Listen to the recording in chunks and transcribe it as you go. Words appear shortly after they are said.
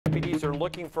Deputies are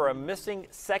looking for a missing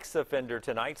sex offender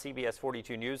tonight. CBS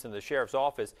 42 News and the Sheriff's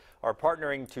Office are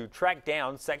partnering to track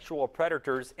down sexual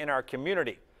predators in our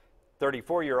community.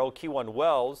 34-year-old Kewan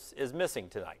Wells is missing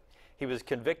tonight. He was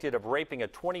convicted of raping a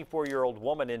 24-year-old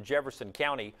woman in Jefferson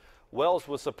County. Wells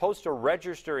was supposed to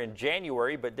register in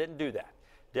January but didn't do that.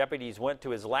 Deputies went to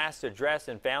his last address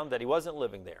and found that he wasn't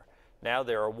living there. Now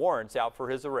there are warrants out for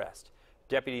his arrest.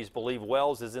 Deputies believe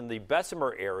Wells is in the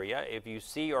Bessemer area. If you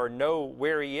see or know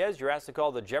where he is, you're asked to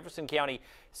call the Jefferson County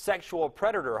Sexual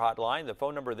Predator Hotline. The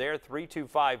phone number there,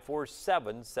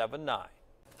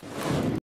 325-4779.